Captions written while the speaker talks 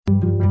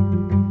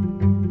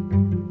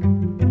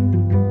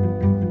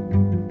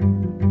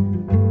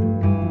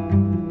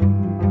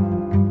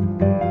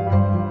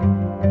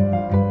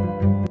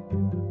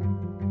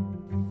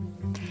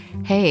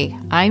Hey,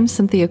 I'm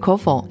Cynthia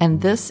Kofel, and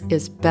this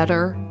is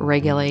Better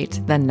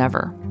Regulate Than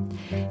Never.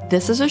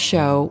 This is a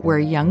show where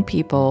young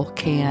people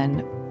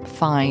can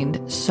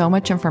find so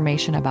much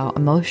information about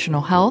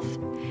emotional health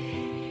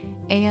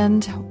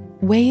and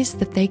ways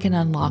that they can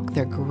unlock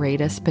their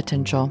greatest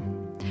potential.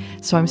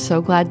 So I'm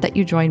so glad that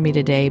you joined me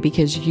today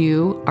because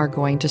you are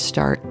going to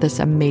start this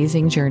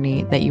amazing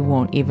journey that you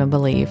won't even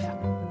believe.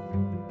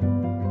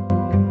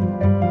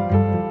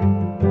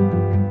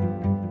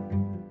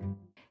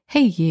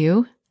 Hey,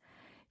 you.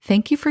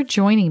 Thank you for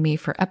joining me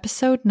for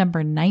episode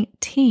number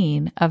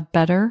 19 of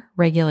Better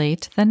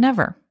Regulate Than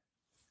Never.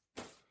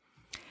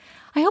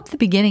 I hope the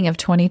beginning of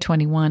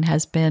 2021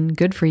 has been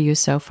good for you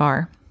so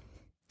far.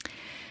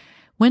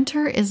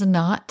 Winter is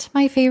not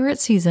my favorite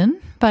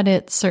season, but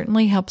it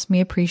certainly helps me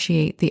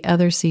appreciate the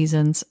other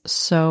seasons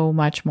so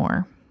much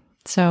more.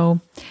 So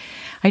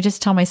I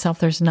just tell myself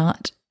there's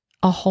not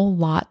a whole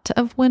lot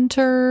of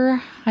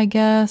winter, I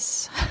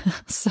guess.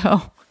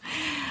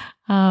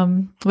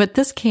 But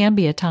this can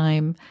be a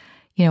time,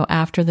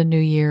 after the new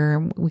year,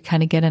 we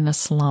kind of get in a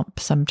slump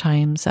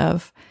sometimes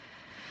of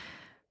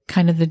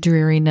kind of the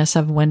dreariness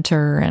of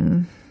winter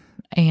and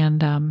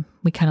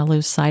we kind of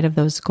lose sight of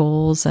those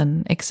goals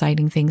and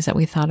exciting things that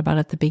we thought about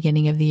at the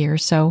beginning of the year.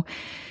 So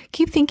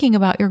keep thinking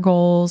about your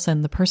goals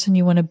and the person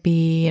you want to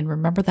be, and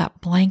remember that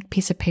blank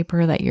piece of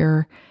paper that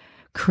you're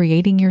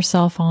creating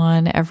yourself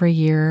on every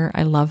year.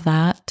 I love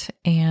that.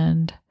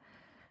 And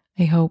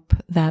I hope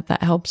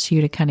that helps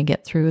you to kind of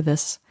get through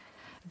this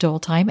dull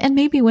time. And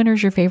maybe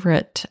winter's your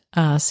favorite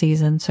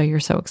season, so you're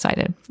so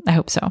excited. I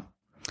hope so.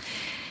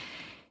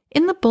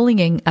 In the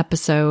bullying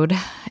episode,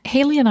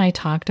 Haley and I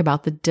talked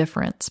about the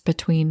difference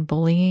between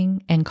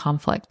bullying and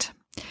conflict.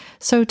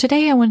 So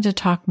today I wanted to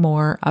talk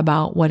more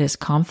about what is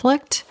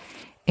conflict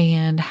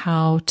and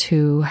how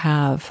to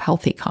have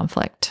healthy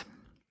conflict.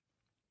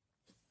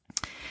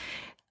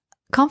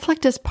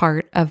 Conflict is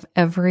part of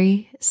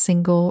every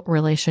single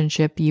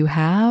relationship you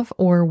have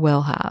or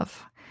will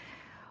have.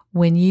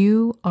 When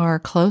you are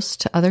close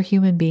to other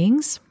human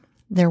beings,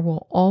 there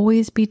will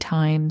always be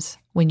times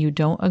when you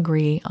don't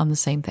agree on the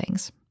same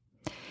things.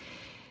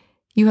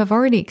 You have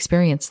already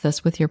experienced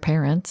this with your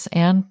parents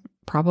and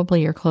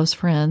probably your close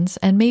friends,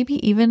 and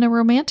maybe even a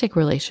romantic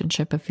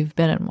relationship if you've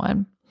been in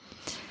one.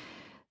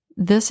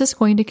 This is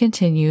going to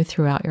continue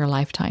throughout your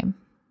lifetime.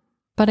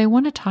 But I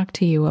want to talk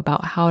to you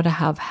about how to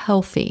have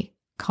healthy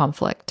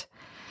conflict.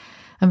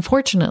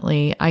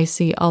 Unfortunately, I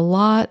see a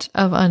lot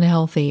of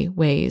unhealthy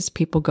ways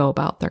people go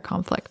about their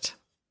conflict.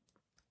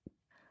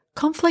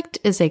 Conflict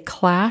is a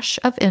clash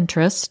of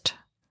interest,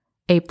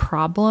 a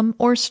problem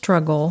or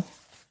struggle,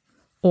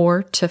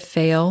 or to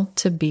fail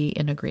to be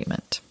in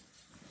agreement.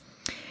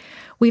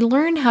 We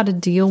learn how to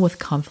deal with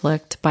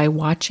conflict by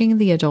watching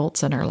the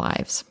adults in our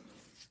lives.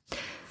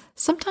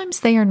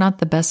 Sometimes they are not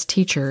the best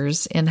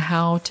teachers in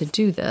how to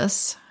do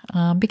this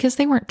because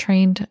they weren't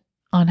trained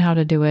on how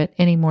to do it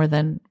any more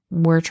than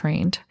we're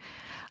trained.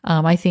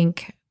 I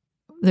think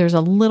there's a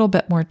little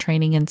bit more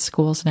training in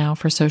schools now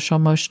for social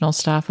emotional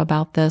stuff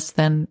about this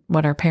than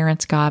what our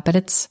parents got, but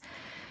it's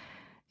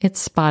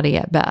spotty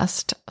at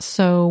best.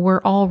 So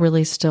we're all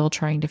really still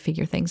trying to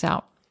figure things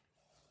out.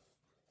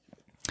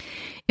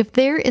 If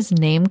there is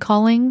name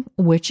calling,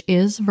 which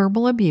is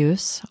verbal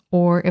abuse,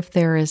 or if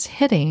there is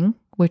hitting,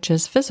 which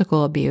is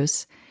physical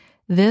abuse,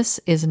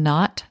 this is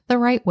not the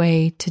right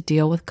way to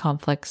deal with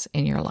conflicts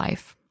in your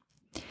life.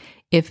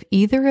 If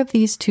either of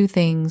these two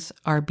things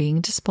are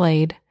being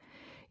displayed,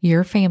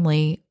 your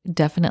family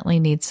definitely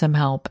needs some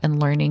help in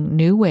learning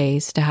new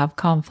ways to have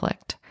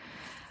conflict.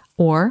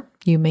 Or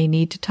you may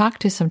need to talk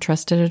to some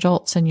trusted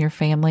adults in your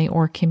family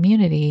or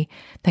community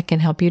that can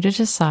help you to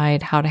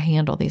decide how to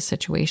handle these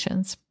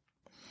situations.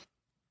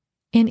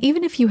 And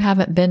even if you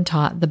haven't been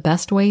taught the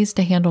best ways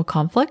to handle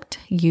conflict,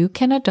 you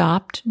can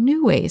adopt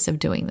new ways of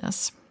doing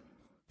this.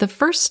 The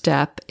first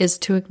step is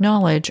to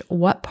acknowledge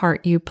what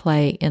part you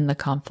play in the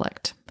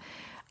conflict.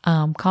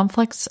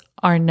 Conflicts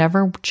are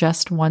never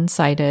just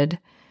one-sided.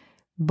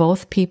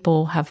 Both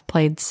people have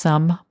played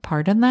some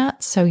part in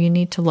that, so you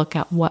need to look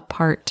at what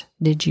part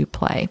did you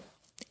play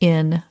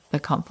in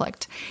the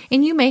conflict.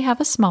 And you may have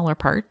a smaller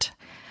part,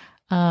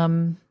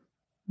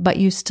 but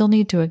you still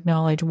need to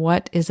acknowledge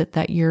what is it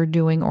that you're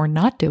doing or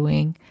not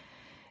doing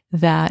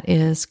that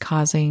is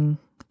causing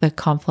the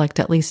conflict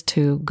at least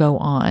to go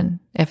on,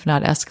 if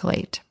not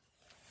escalate.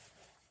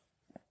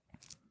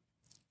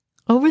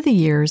 Over the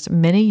years,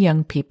 many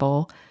young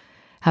people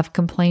have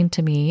complained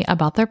to me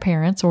about their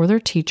parents or their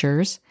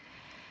teachers.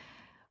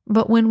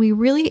 But when we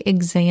really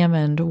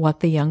examined what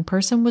the young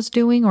person was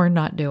doing or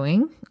not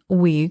doing,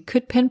 we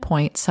could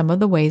pinpoint some of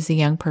the ways the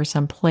young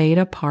person played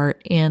a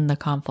part in the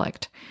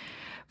conflict.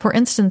 For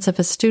instance, if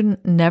a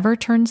student never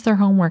turns their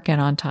homework in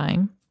on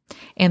time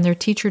and their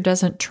teacher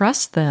doesn't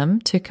trust them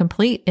to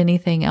complete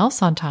anything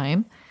else on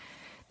time,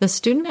 the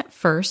student at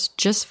first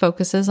just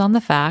focuses on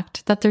the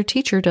fact that their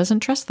teacher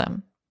doesn't trust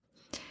them.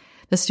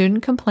 The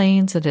student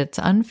complains that it's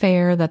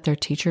unfair that their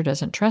teacher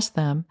doesn't trust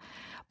them,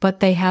 but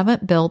they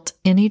haven't built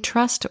any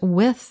trust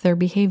with their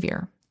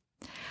behavior.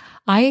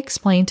 I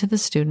explain to the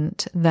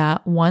student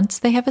that once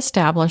they have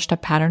established a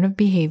pattern of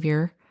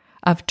behavior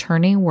of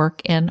turning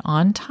work in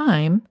on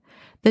time,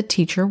 the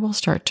teacher will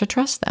start to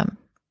trust them.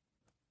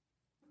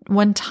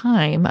 One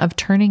time of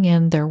turning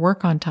in their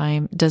work on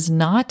time does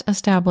not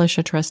establish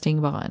a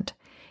trusting bond.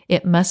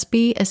 It must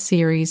be a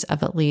series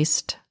of at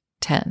least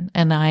 10,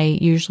 and I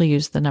usually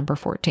use the number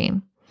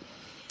 14.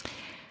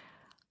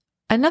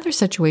 Another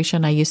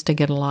situation I used to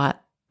get a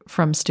lot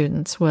from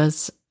students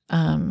was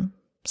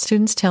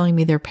students telling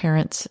me their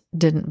parents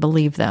didn't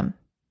believe them.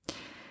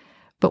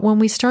 But when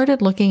we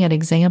started looking at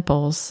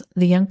examples,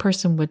 the young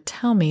person would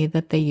tell me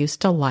that they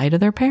used to lie to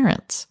their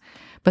parents,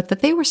 but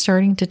that they were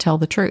starting to tell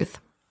the truth.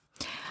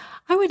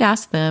 I would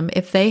ask them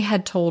if they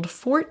had told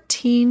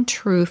 14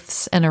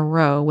 truths in a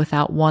row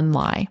without one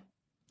lie.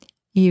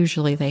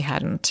 Usually they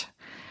hadn't.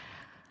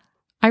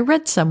 I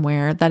read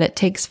somewhere that it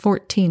takes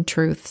 14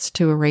 truths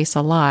to erase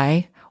a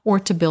lie or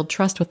to build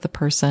trust with the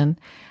person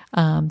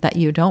that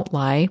you don't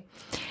lie.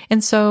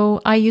 And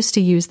so I used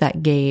to use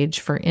that gauge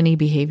for any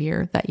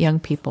behavior that young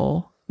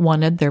people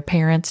wanted their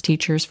parents,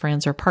 teachers,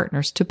 friends, or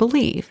partners to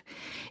believe.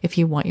 If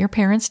you want your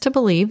parents to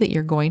believe that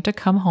you're going to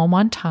come home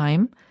on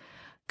time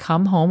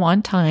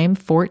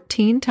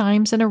 14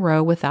 times in a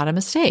row without a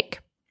mistake.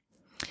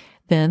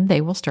 Then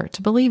they will start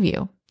to believe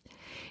you.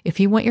 If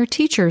you want your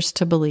teachers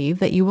to believe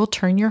that you will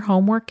turn your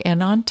homework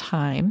in on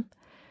time,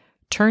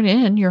 turn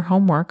in your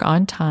homework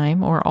on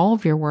time or all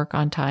of your work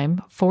on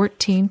time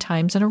 14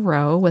 times in a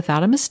row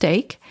without a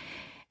mistake,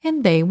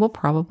 and they will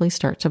probably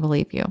start to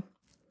believe you.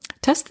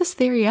 Test this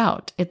theory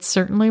out. It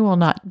certainly will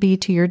not be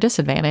to your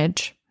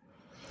disadvantage.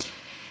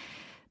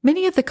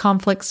 Many of the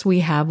conflicts we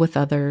have with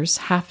others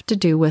have to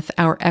do with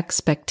our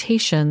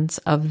expectations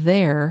of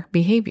their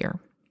behavior.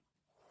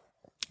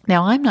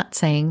 Now, I'm not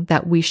saying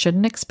that we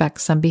shouldn't expect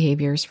some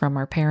behaviors from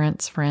our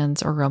parents,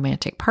 friends, or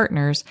romantic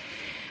partners,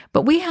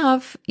 but we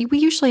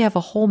usually have a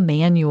whole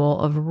manual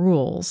of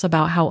rules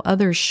about how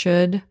others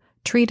should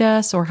treat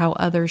us or how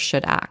others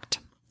should act.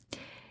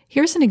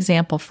 Here's an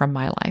example from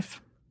my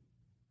life.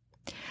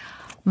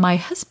 My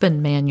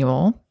husband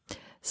manual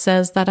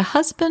says that a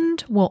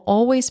husband will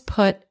always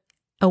put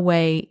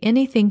away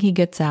anything he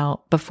gets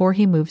out before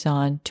he moves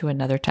on to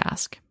another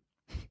task.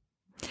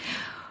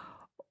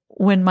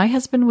 When my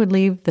husband would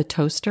leave the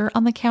toaster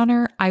on the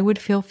counter, I would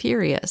feel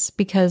furious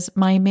because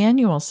my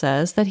manual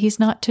says that he's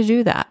not to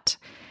do that.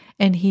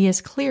 And he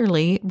is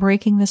clearly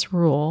breaking this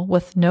rule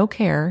with no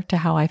care to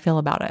how I feel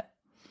about it.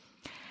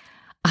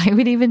 I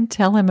would even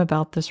tell him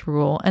about this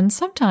rule, and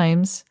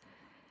sometimes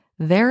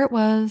there it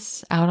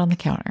was out on the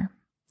counter.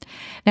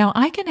 Now,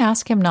 I can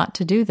ask him not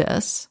to do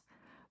this,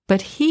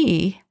 but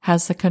he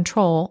has the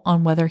control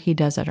on whether he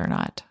does it or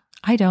not.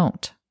 I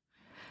don't.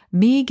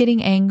 Me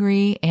getting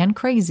angry and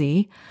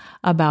crazy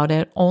about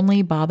it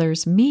only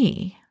bothers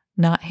me,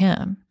 not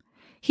him.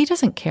 He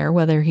doesn't care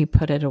whether he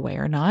put it away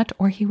or not,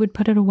 or he would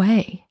put it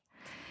away.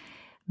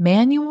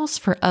 Manuals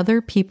for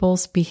other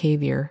people's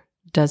behavior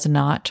does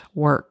not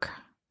work.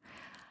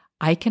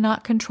 I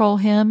cannot control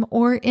him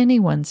or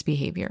anyone's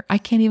behavior. I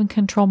can't even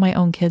control my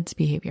own kids'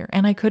 behavior,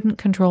 and I couldn't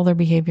control their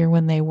behavior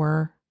when they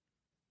were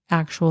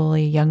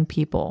actually young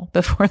people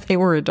before they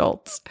were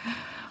adults.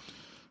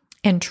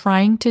 And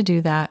trying to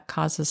do that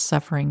causes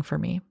suffering for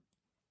me.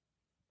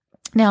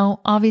 Now,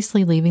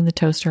 obviously, leaving the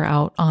toaster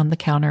out on the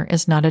counter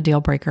is not a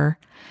deal breaker.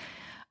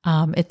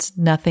 It's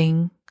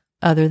nothing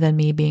other than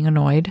me being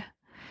annoyed.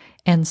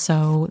 And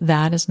so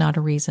that is not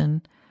a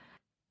reason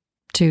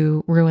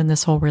to ruin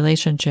this whole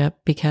relationship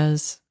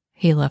because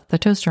he left the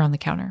toaster on the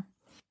counter.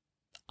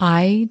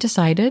 I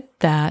decided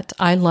that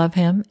I love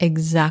him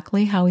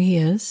exactly how he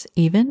is,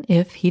 even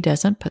if he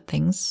doesn't put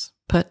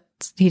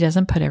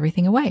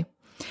everything away.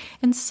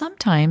 And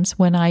sometimes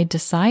when I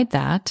decide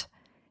that,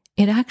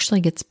 it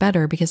actually gets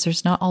better because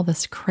there's not all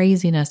this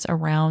craziness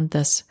around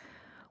this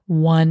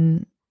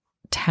one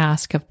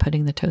task of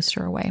putting the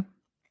toaster away.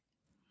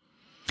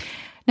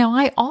 Now,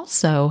 I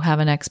also have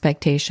an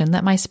expectation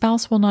that my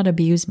spouse will not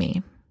abuse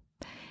me.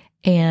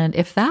 And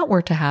if that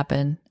were to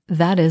happen,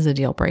 that is a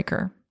deal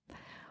breaker.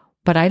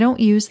 But I don't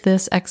use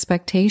this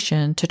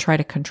expectation to try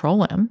to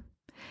control him.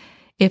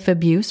 If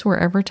abuse were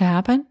ever to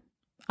happen,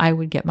 I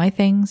would get my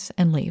things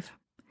and leave.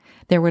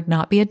 There would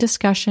not be a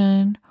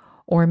discussion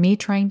or me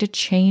trying to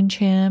change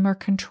him or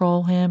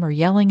control him or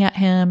yelling at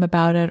him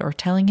about it or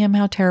telling him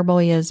how terrible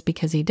he is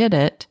because he did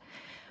it.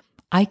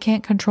 I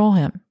can't control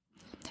him.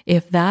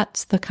 If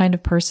that's the kind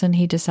of person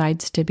he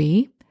decides to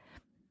be,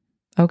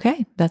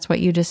 okay, that's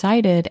what you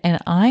decided, and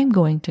I'm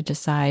going to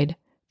decide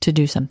to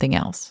do something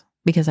else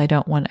because I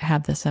don't want to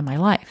have this in my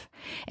life.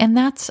 And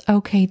that's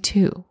okay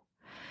too.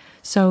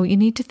 So you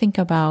need to think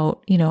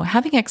about,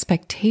 having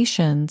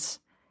expectations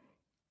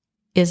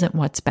isn't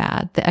what's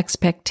bad. The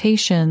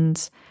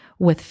expectations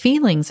with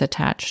feelings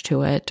attached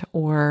to it,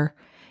 or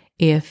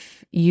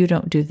if you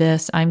don't do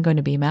this, I'm going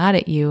to be mad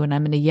at you and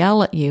I'm going to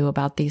yell at you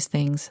about these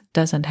things,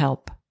 doesn't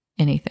help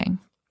anything.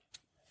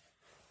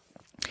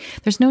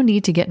 There's no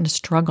need to get in a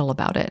struggle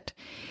about it.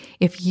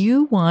 If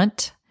you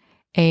want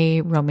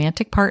a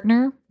romantic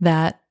partner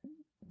that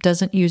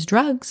doesn't use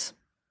drugs,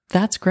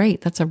 that's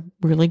great. That's a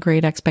really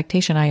great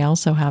expectation. I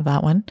also have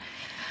that one.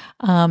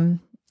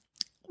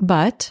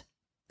 But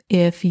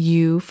if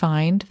you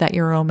find that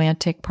your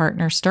romantic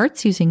partner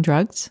starts using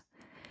drugs,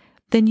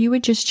 then you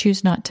would just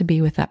choose not to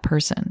be with that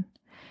person.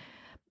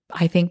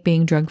 I think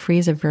being drug-free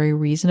is a very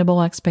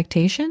reasonable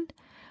expectation.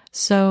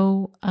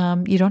 So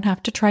you don't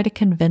have to try to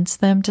convince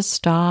them to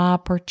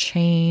stop or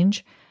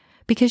change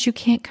because you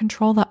can't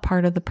control that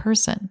part of the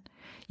person.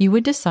 You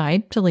would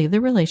decide to leave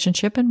the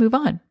relationship and move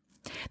on.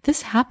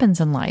 This happens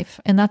in life,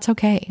 and that's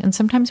okay. And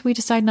sometimes we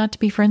decide not to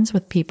be friends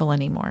with people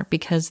anymore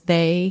because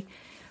they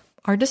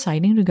are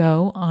deciding to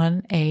go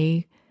on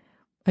a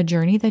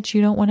journey that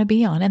you don't want to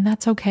be on, and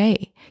that's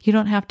okay. You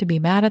don't have to be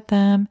mad at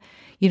them.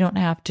 You don't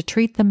have to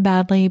treat them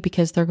badly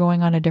because they're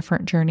going on a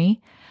different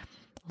journey.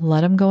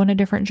 Let them go on a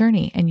different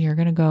journey, and you're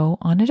going to go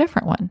on a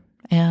different one,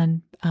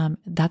 and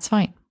that's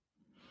fine.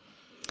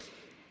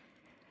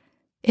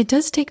 It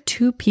does take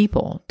two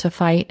people to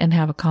fight and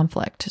have a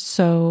conflict.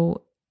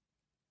 So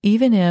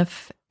even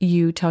if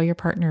you tell your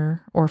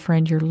partner or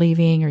friend you're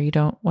leaving or you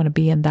don't want to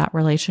be in that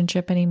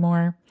relationship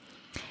anymore,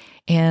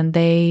 and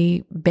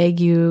they beg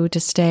you to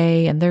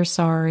stay and they're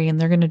sorry and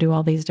they're going to do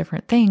all these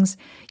different things,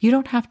 you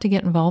don't have to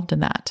get involved in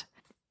that.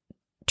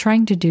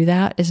 Trying to do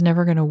that is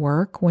never going to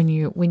work when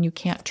you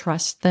can't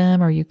trust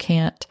them or you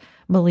can't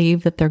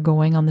believe that they're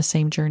going on the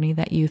same journey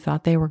that you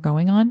thought they were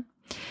going on.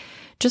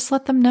 Just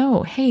let them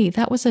know, hey,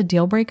 that was a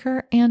deal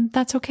breaker and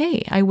that's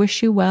okay. I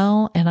wish you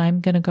well and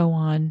I'm going to go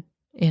on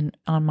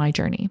my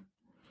journey.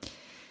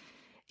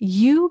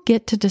 You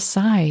get to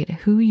decide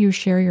who you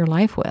share your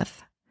life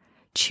with.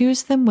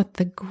 Choose them with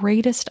the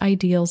greatest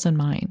ideals in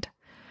mind.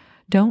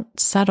 Don't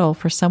settle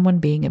for someone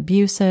being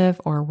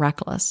abusive or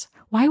reckless.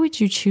 Why would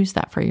you choose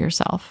that for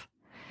yourself?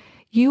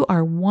 You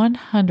are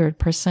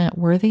 100%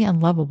 worthy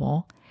and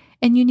lovable,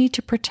 and you need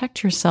to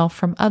protect yourself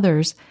from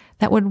others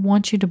that would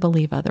want you to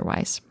believe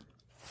otherwise.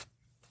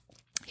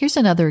 Here's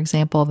another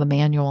example of a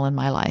manual in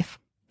my life.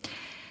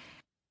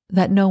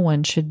 That no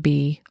one should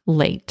be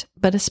late,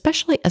 but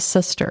especially a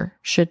sister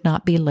should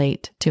not be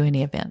late to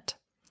any event.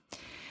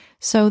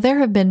 So there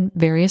have been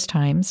various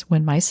times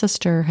when my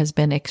sister has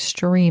been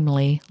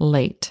extremely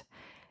late,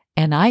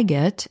 and I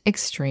get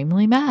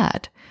extremely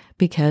mad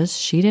because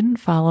she didn't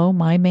follow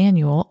my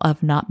manual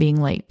of not being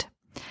late.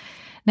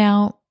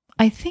 Now,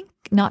 I think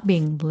not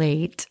being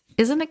late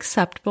is an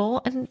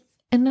acceptable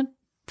and a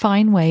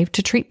fine way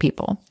to treat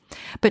people,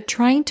 but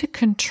trying to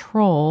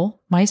control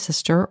my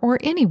sister or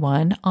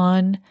anyone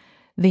on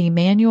the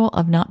manual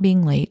of not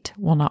being late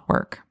will not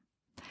work.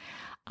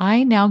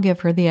 I now give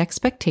her the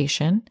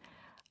expectation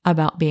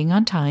about being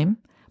on time,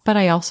 but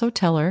I also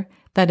tell her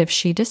that if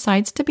she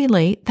decides to be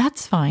late,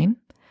 that's fine,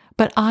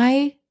 but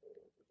I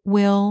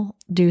will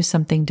do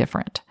something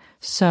different.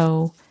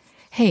 So,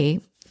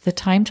 hey, the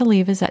time to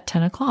leave is at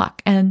 10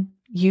 o'clock and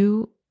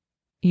you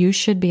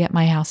should be at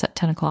my house at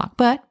 10 o'clock.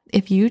 But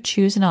if you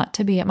choose not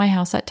to be at my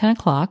house at 10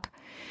 o'clock,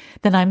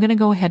 then I'm going to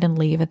go ahead and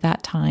leave at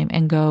that time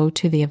and go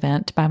to the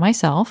event by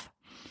myself.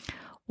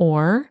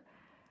 Or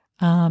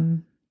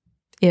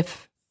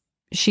if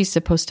she's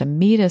supposed to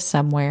meet us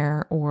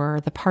somewhere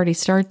or the party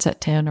starts at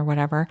 10 or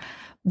whatever,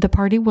 the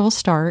party will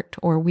start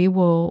or we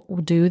will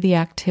do the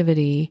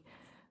activity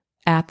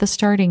at the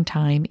starting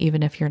time,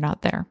 even if you're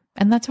not there.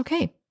 And that's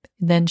okay.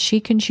 Then she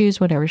can choose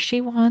whatever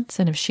she wants.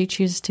 And if she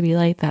chooses to be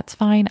late, that's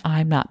fine.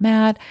 I'm not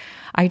mad.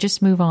 I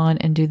just move on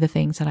and do the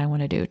things that I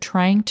want to do.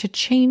 Trying to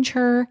change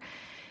her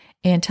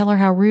and tell her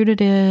how rude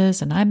it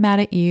is and I'm mad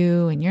at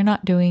you and you're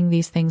not doing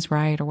these things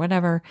right or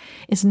whatever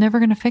is never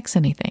going to fix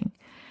anything.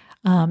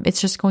 It's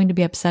just going to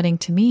be upsetting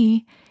to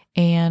me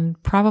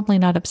and probably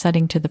not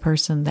upsetting to the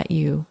person that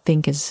you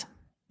think is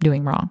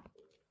doing wrong.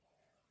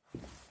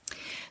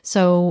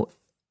 So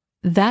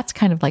that's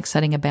kind of like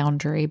setting a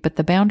boundary, but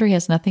the boundary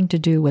has nothing to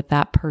do with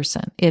that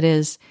person. It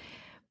is,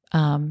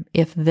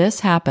 if this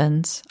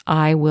happens,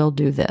 I will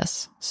do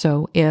this.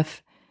 So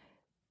if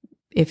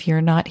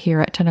you're not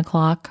here at 10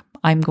 o'clock,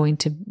 I'm going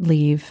to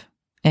leave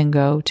and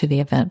go to the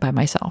event by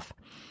myself.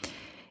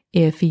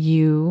 If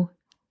you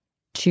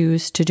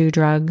choose to do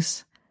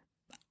drugs,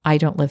 I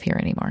don't live here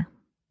anymore.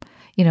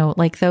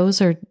 Like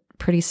those are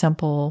pretty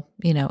simple,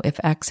 if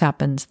X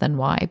happens, then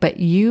Y. But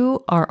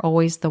you are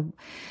always the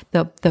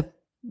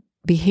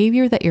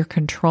behavior that you're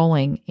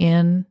controlling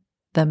in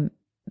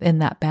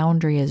that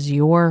boundary is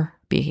your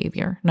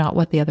behavior, not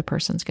what the other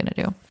person's going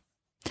to do.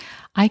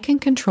 I can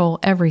control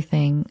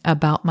everything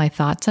about my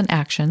thoughts and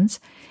actions,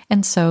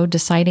 and so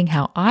deciding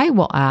how I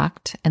will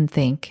act and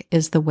think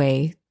is the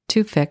way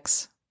to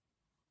fix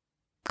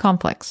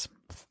conflicts.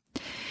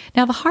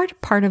 Now, the hard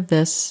part of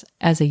this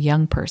as a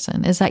young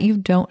person is that you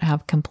don't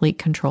have complete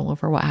control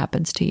over what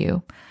happens to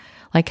you,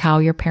 like how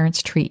your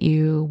parents treat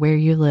you, where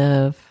you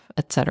live,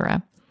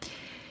 etc.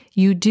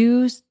 You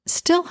do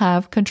still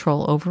have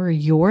control over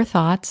your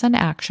thoughts and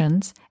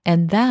actions,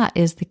 and that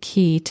is the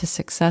key to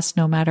success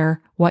no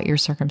matter what your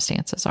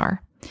circumstances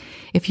are.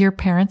 If your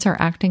parents are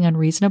acting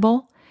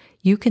unreasonable,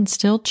 you can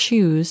still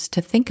choose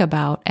to think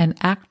about and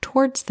act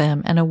towards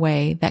them in a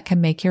way that can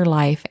make your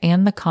life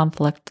and the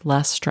conflict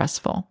less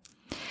stressful.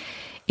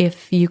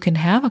 If you can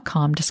have a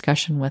calm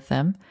discussion with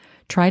them,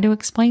 try to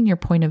explain your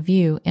point of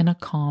view in a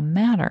calm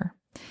manner.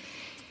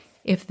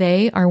 If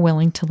they are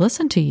willing to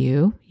listen to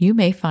you, you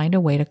may find a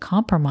way to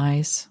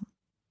compromise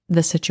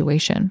the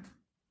situation.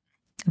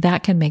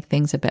 That can make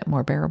things a bit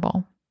more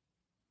bearable.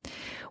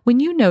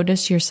 When you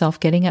notice yourself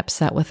getting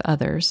upset with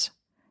others,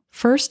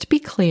 first be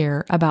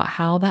clear about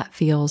how that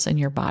feels in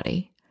your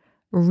body.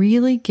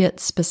 Really get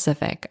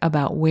specific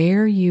about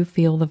where you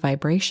feel the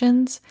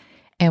vibrations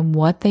and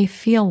what they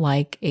feel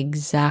like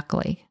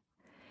exactly.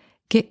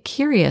 Get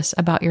curious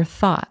about your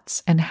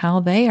thoughts and how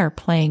they are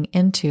playing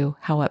into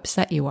how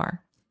upset you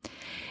are.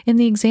 In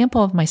the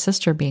example of my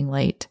sister being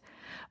late,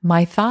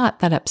 my thought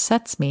that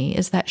upsets me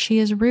is that she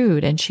is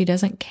rude and she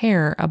doesn't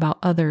care about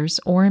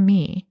others or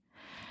me.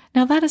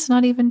 Now, that is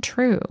not even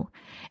true.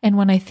 And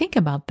when I think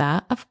about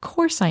that, of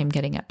course I am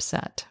getting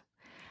upset.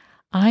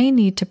 I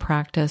need to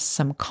practice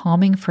some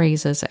calming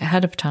phrases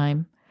ahead of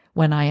time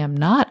when I am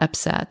not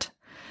upset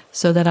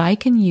so that I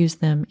can use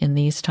them in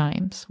these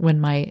times when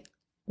my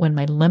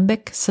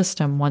limbic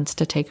system wants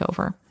to take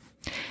over.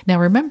 Now,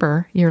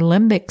 remember, your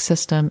limbic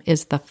system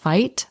is the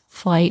fight,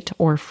 flight,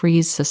 or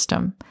freeze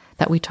system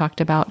that we talked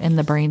about in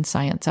the brain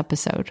science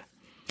episode.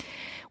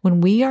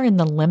 When we are in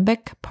the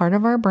limbic part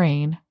of our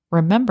brain,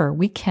 remember,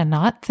 we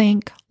cannot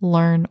think,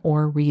 learn,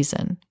 or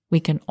reason.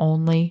 We can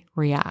only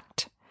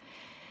react.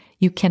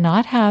 You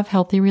cannot have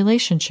healthy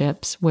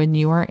relationships when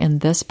you are in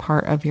this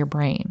part of your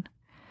brain.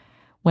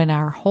 When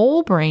our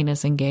whole brain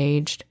is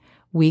engaged,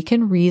 we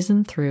can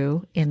reason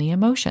through any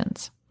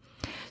emotions.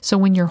 So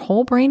when your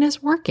whole brain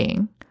is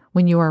working,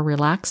 when you are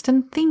relaxed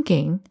and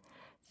thinking,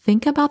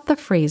 think about the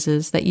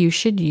phrases that you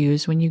should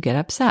use when you get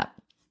upset.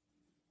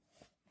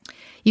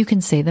 You can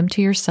say them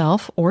to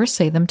yourself or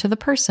say them to the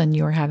person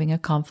you are having a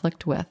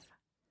conflict with.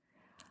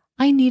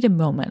 I need a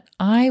moment.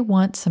 I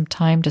want some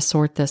time to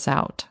sort this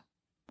out.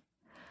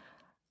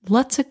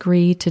 Let's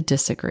agree to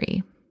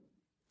disagree.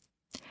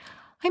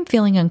 I'm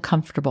feeling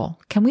uncomfortable.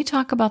 Can we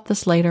talk about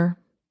this later?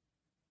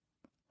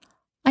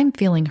 I'm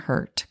feeling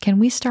hurt. Can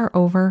we start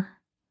over?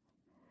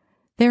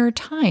 There are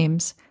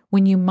times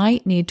when you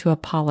might need to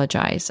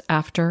apologize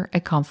after a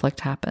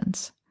conflict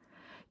happens.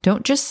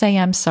 Don't just say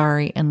I'm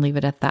sorry and leave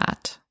it at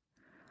that.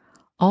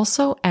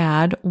 Also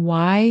add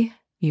why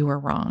you were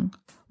wrong,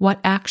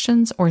 what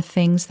actions or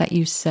things that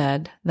you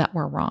said that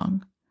were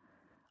wrong.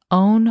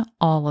 Own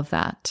all of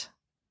that.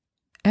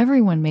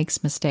 Everyone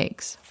makes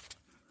mistakes.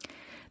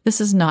 This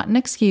is not an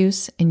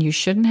excuse, and you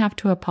shouldn't have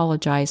to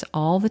apologize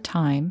all the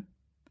time.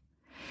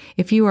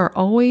 If you are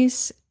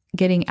always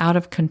getting out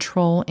of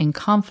control in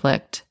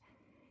conflict,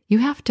 you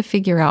have to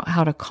figure out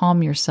how to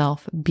calm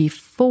yourself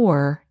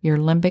before your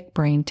limbic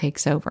brain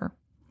takes over.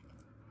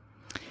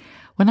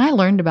 When I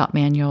learned about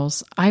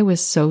manuals, I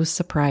was so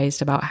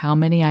surprised about how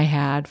many I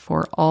had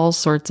for all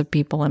sorts of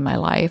people in my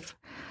life.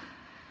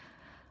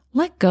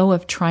 Let go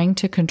of trying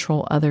to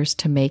control others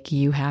to make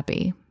you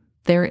happy.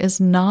 There is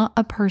not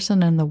a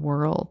person in the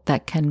world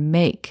that can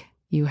make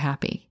you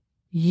happy.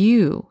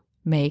 You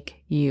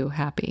make you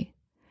happy.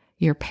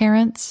 Your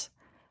parents,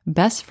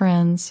 best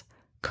friends,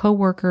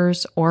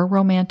 coworkers, or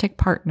romantic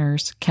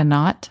partners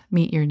cannot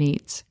meet your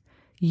needs.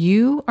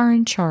 You are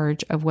in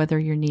charge of whether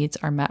your needs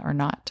are met or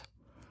not.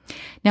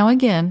 Now,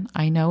 again,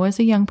 I know as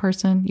a young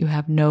person, you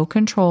have no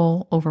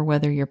control over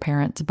whether your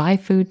parents buy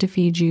food to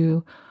feed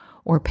you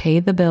or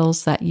pay the bills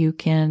so you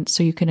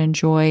can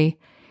enjoy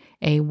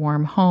a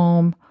warm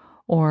home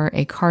or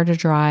a car to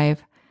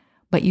drive,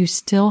 but you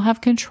still have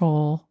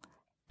control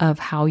of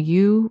how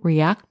you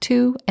react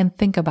to and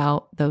think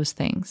about those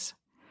things.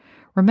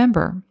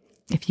 Remember,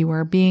 if you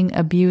are being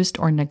abused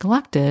or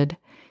neglected,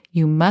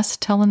 you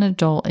must tell an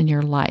adult in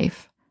your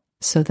life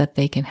so that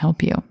they can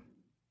help you.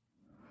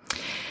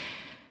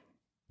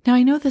 Now,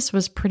 I know this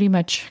was pretty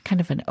much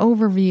kind of an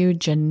overview,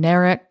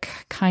 generic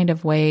kind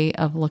of way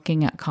of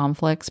looking at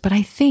conflicts, but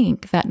I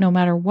think that no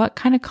matter what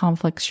kind of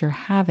conflicts you're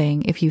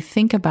having, if you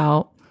think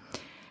about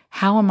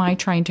how am I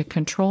trying to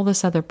control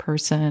this other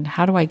person?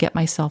 How do I get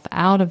myself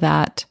out of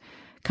that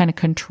kind of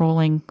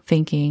controlling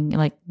thinking,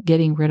 like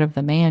getting rid of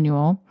the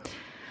manual?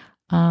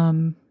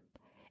 And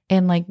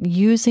like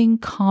using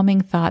calming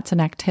thoughts and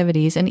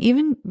activities, and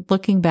even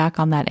looking back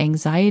on that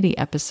anxiety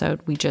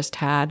episode we just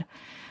had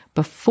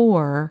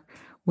before,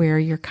 where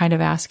you're kind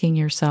of asking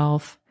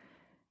yourself,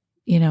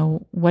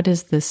 what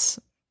does this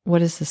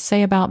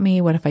say about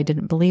me? What if I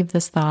didn't believe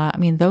this thought? I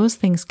mean, those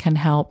things can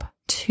help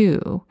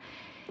too.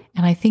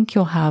 And I think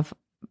you'll have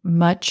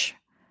much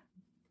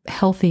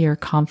healthier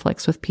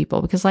conflicts with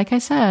people because, like I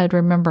said,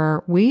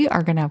 remember, we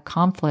are going to have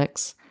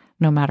conflicts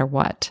no matter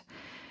what.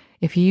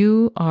 If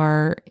you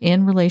are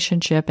in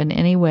relationship in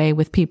any way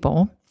with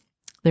people,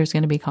 there's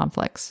going to be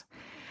conflicts.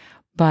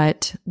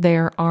 But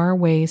there are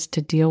ways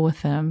to deal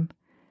with them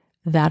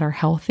that are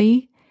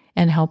healthy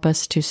and help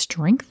us to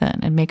strengthen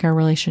and make our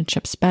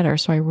relationships better.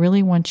 So I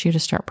really want you to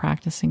start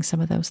practicing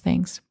some of those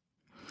things.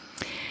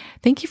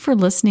 Thank you for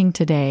listening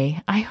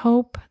today. I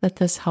hope that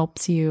this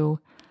helps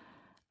you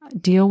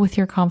deal with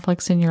your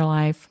conflicts in your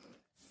life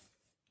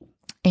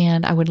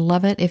And I would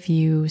love it if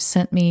you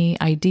sent me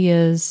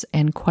ideas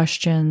and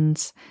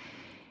questions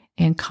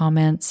and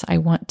comments. I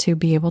want to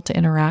be able to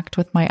interact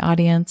with my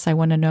audience. I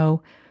want to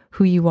know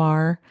who you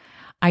are.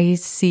 I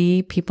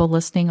see people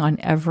listening on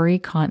every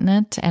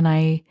continent, and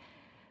I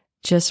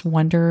just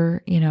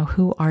wonder,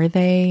 who are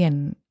they?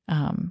 And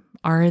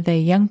are they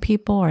young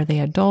people? Are they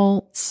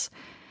adults?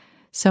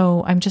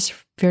 So I'm just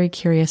very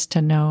curious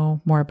to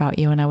know more about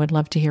you, and I would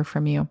love to hear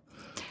from you.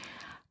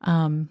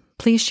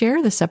 Please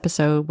share this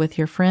episode with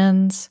your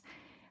friends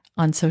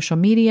on social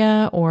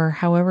media or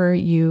however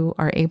you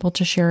are able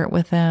to share it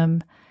with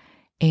them,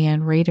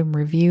 and rate and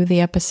review the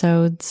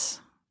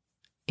episodes.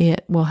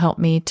 It will help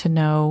me to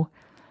know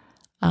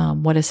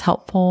what is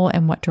helpful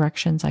and what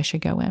directions I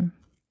should go in.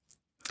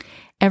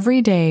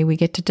 Every day we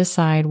get to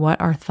decide what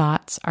our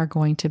thoughts are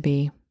going to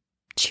be.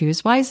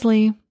 Choose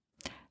wisely.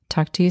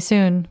 Talk to you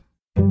soon.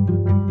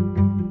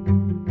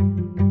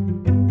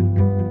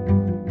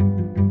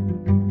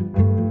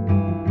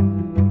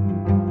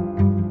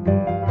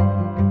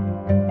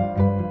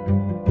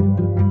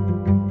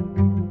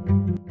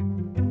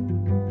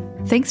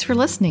 Thanks for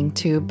listening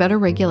to Better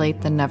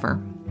Regulate Than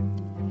Never.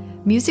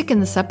 Music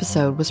in this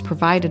episode was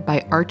provided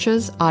by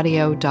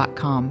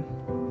archesaudio.com.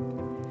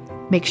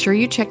 Make sure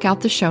you check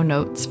out the show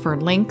notes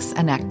for links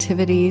and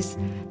activities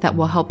that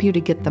will help you to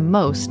get the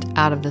most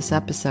out of this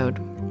episode.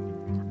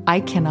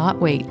 I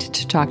cannot wait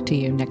to talk to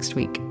you next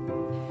week.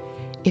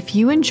 If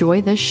you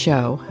enjoy this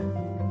show,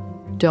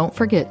 don't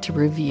forget to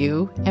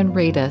review and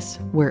rate us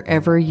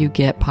wherever you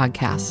get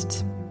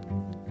podcasts.